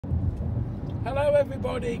Hello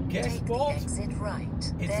everybody, guess Take what? the exit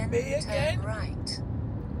right. It's then me again. Turn right.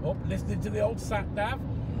 Oh, listening to the old sat-nav,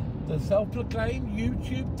 the self-proclaimed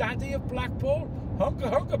YouTube daddy of Blackpool,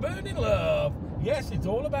 Hunker Burning Love. Yes, it's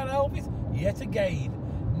all about Elvis, yet again.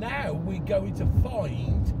 Now we're going to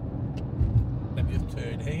find, let me just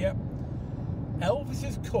turn here,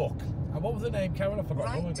 Elvis's cook. And what was her name, Karen? I forgot.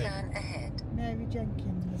 Right turn ahead. Mary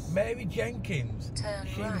Jenkins. Mary Jenkins. Turn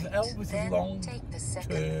She right. was Elvis's then long take the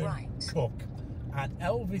second term right. cook. And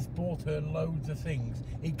Elvis bought her loads of things,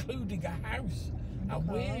 including a house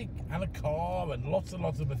and a car and lots of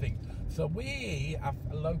other things. So we have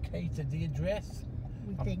located the address.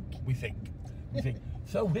 We think.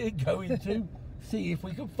 So we're going to see if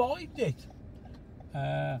we can find it.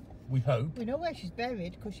 We hope. We know where she's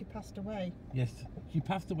buried because she passed away. Yes, she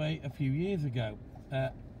passed away a few years ago.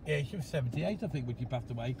 Yeah, she was 78, I think, when she passed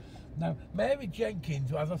away. Now, Mary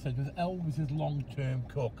Jenkins, as I said, was Elvis's long-term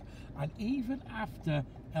cook. And even after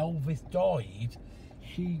Elvis died,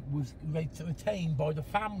 she was retained by the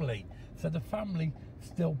family. So the family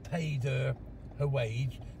still paid her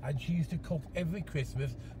wage, and she used to cook every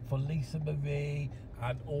Christmas for Lisa Marie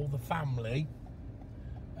and all the family.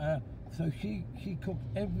 So she cooked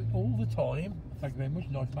all the time. Thank you very much.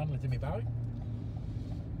 Nice man letting me borrow.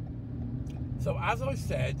 So as I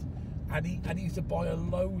said, and he used to buy her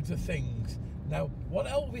loads of things. Now, what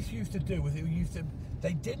Elvis used to do was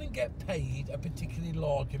they didn't get paid a particularly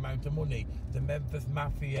large amount of money. The Memphis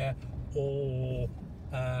Mafia or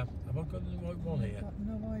have I got the right one here? I've got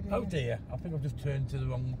no idea. Oh dear, I think I've just turned to the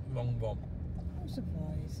wrong one. I'm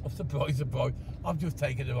surprised. I'm surprised. I've just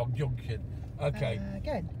taken the wrong junction. Okay.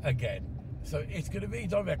 Again. So it's going to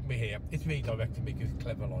redirect me here. It's redirecting me because it's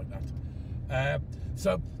clever like that.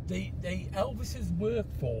 So the Elvis's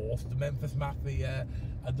workforce, the Memphis Mafia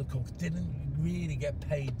and the cooks, didn't really get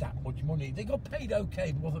paid that much money. They got paid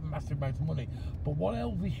okay, but it wasn't a massive amount of money. But what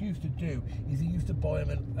Elvis used to do is he used to buy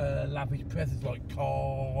them lavish presents like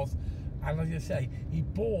cars. And as I say, he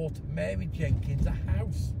bought Mary Jenkins a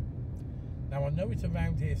house. Now I know it's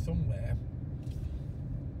around here somewhere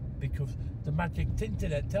because the magic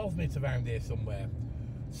internet tells me it's around here somewhere.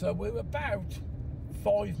 So we're about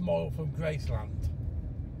 5 miles from Graceland.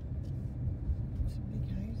 Some big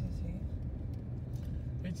houses here.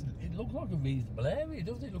 It looks like a reasonable area,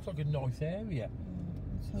 doesn't it? It looks like a nice area.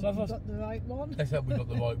 So have we got the right one? Let's hope we got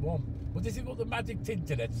the right one. But this is what the magic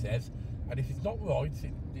internet says, and if it's not right,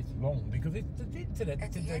 it's wrong, because it's the internet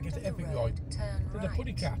gets everything right. There's a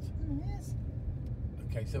putty cat. Yes.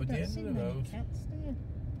 Okay, so at the end of the road. Cats there.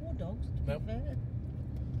 Or dogs, to be fair.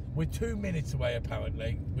 We're 2 minutes away,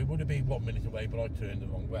 apparently. We would have been 1 minute away, but I turned the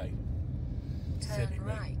wrong way. Turn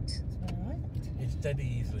right. Alright. It's dead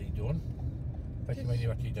easily done, especially when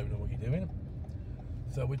you actually don't know what you're doing.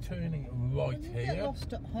 So we're turning right You here. get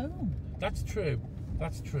lost at home. That's true.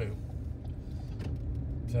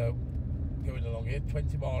 So going along here,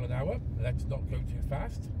 20 miles an hour. Let's not go too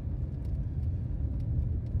fast.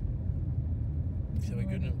 So we're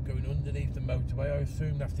going underneath the motorway. I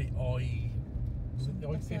assume that's the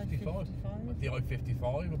I-55. The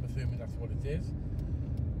I-55. I'm assuming that's what it is.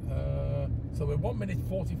 So we're 1 minute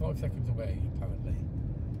 45 seconds away, apparently.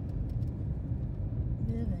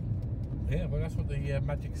 Really? Yeah, well that's what the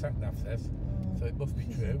magic sat nav says. So it must be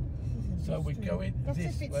true. So we're going That's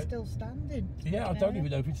this if it's way. still standing. Yeah, I don't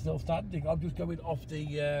even know if it's still standing. I'm just going off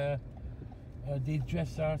the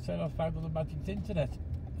address I said I found on the magic internet.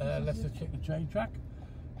 Let's just check the train track.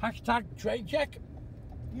 Hashtag train check.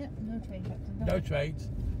 Yeah, no train tracks. No trains.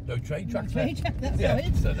 No train tracks. No train track, that's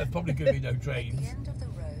right. So there's probably going to be no trains. At the end of the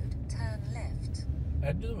road, turn left.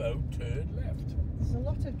 End of the road, turn left. There's a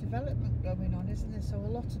lot of development going on, isn't there? So a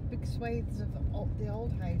lot of big swathes of the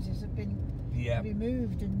old houses have been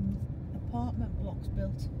removed and apartment blocks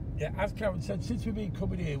built. Yeah, as Karen said, since we've been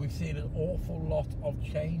coming here, we've seen an awful lot of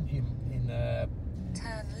change in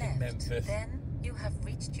turn left. Memphis. Then you have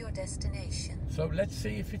reached your destination. So let's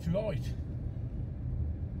see if it's right.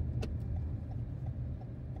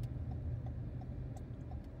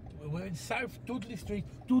 We're in South Dudley Street.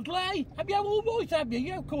 Dudley? Have you all right, have you?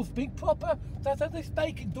 You of course speak proper. That's how they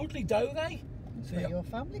speak in Dudley, don't they? That's where your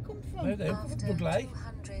family come from. No, they're After Dudley.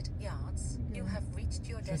 200 yards, you have reached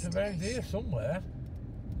your It's destination. around here somewhere.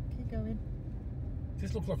 Keep going.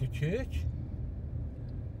 This looks like a church.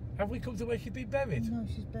 Have we come to where she's been buried? No,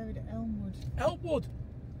 she's buried at Elmwood. Elmwood?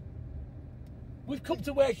 We've come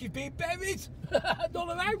to where she's been buried. Not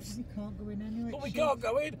her house. You can't go in anyway. But we can't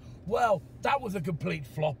go in. Well, that was a complete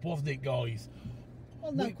flop, wasn't it, guys?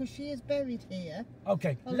 Well, no, because she is buried here.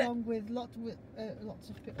 Okay. Along with lots of other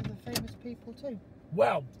famous people too.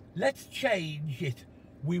 Well, let's change it.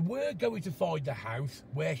 We were going to find the house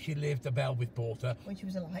where she lived, the Elvis bought her. When she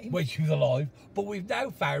was alive. When she was alive. But we've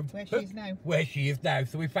now found... Where she is now. Where she is now.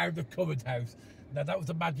 So we found the current house. Now, that was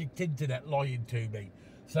the magic internet lying to me.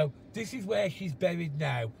 So this is where she's buried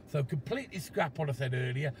now. So completely scrap what I said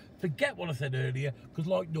earlier. Forget what I said earlier, because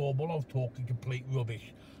like normal, I was talking complete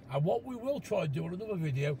rubbish. And what we will try and do on another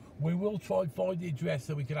video, we will try and find the address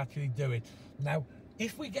so we can actually do it. Now,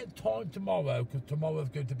 if we get time tomorrow, because tomorrow's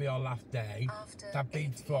going to be our last day, that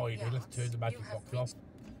being Friday, let's turn the magic box off.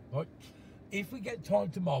 Right. If we get time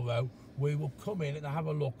tomorrow, we will come in and have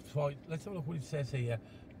a look. Right, let's have a look what it says here.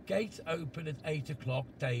 Gates open at 8 o'clock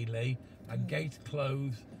daily, and gates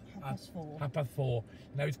close at 4:30.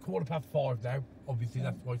 Now it's 5:15 now. Obviously,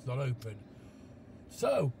 that's why it's not open.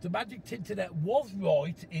 So the magic internet was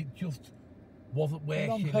right. It just wasn't where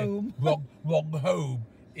she lived. Wrong home.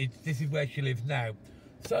 This is where she lives now.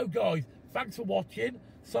 So guys, thanks for watching.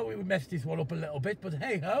 Sorry we messed this one up a little bit, but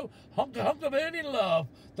hey ho, honka burning love.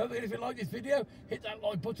 Don't forget, if you like this video, hit that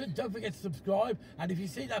like button. Don't forget to subscribe, and if you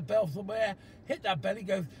see that bell somewhere, hit that bell. It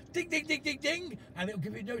goes ding ding ding ding ding, and it'll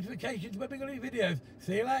give you notifications when we got new videos.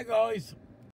 See you later, guys.